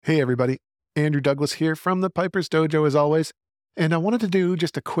Hey everybody, Andrew Douglas here from the Piper's Dojo as always, and I wanted to do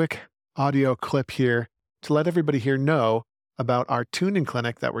just a quick audio clip here to let everybody here know about our tuning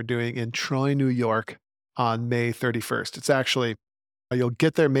clinic that we're doing in Troy, New York on May 31st. It's actually, you'll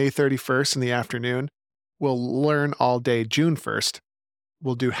get there May 31st in the afternoon. We'll learn all day June 1st.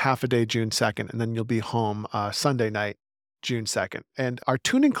 We'll do half a day June 2nd, and then you'll be home Sunday night, June 2nd. And our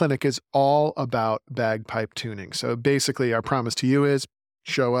tuning clinic is all about bagpipe tuning. So basically our promise to you is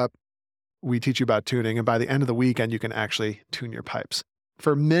show up, we teach you about tuning, and by the end of the weekend, you can actually tune your pipes.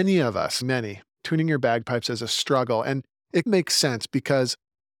 For many of us, tuning your bagpipes is a struggle, and it makes sense because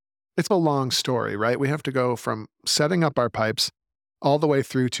it's a long story, right? We have to go from setting up our pipes all the way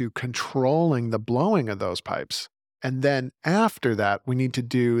through to controlling the blowing of those pipes. And then after that, we need to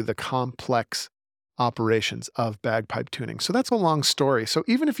do the complex operations of bagpipe tuning. So that's a long story. So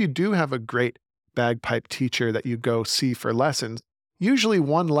even if you do have a great bagpipe teacher that you go see for lessons, usually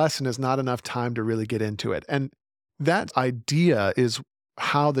one lesson is not enough time to really get into it. And that idea is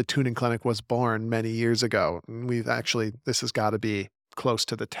how the tuning clinic was born many years ago. This has got to be close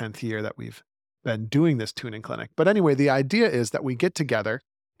to the 10th year that we've been doing this tuning clinic. But anyway, the idea is that we get together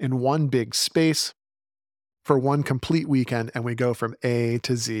in one big space for one complete weekend and we go from A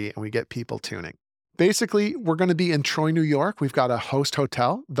to Z and we get people tuning. Basically, we're going to be in Troy, New York. We've got a host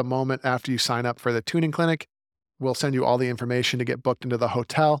hotel. The moment after you sign up for the tuning clinic, we'll send you all the information to get booked into the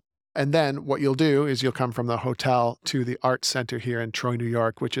hotel. And then what you'll do is you'll come from the hotel to the Art Center here in Troy, New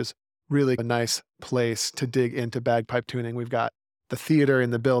York, which is really a nice place to dig into bagpipe tuning. We've got the theater in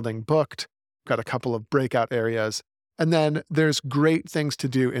the building booked. We've got a couple of breakout areas. And then there's great things to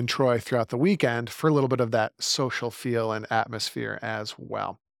do in Troy throughout the weekend for a little bit of that social feel and atmosphere as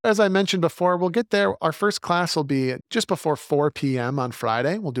well. As I mentioned before, we'll get there. Our first class will be just before 4 p.m. on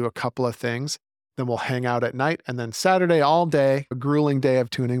Friday. We'll do a couple of things. Then we'll hang out at night, and then Saturday all day, a grueling day of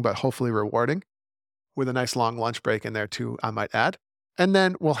tuning, but hopefully rewarding, with a nice long lunch break in there too, I might add. And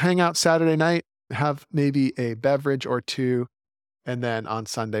then we'll hang out Saturday night, have maybe a beverage or two, and then on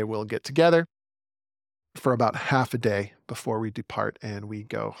Sunday we'll get together for about half a day before we depart and we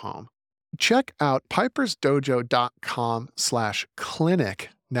go home. Check out pipersdojo.com/clinic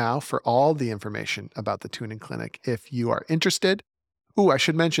now for all the information about the tuning clinic if you are interested. I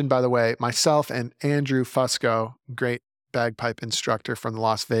should mention, by the way, myself and Andrew Fusco, great bagpipe instructor from the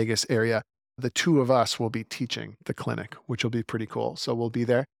Las Vegas area, the two of us will be teaching the clinic, which will be pretty cool. So we'll be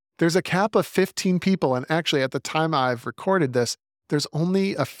there. There's a cap of 15 people. And actually, at the time I've recorded this, there's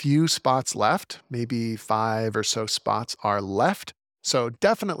only a few spots left. Maybe 5 or so spots are left. So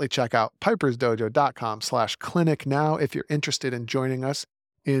definitely check out pipersdojo.com/clinic now if you're interested in joining us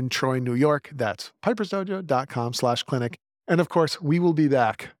in Troy, New York. That's pipersdojo.com/clinic. And of course, we will be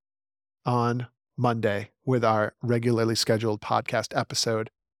back on Monday with our regularly scheduled podcast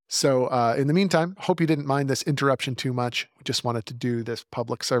episode. So in the meantime, hope you didn't mind this interruption too much. We just wanted to do this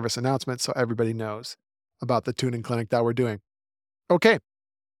public service announcement so everybody knows about the tuning clinic that we're doing. Okay,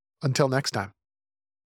 until next time.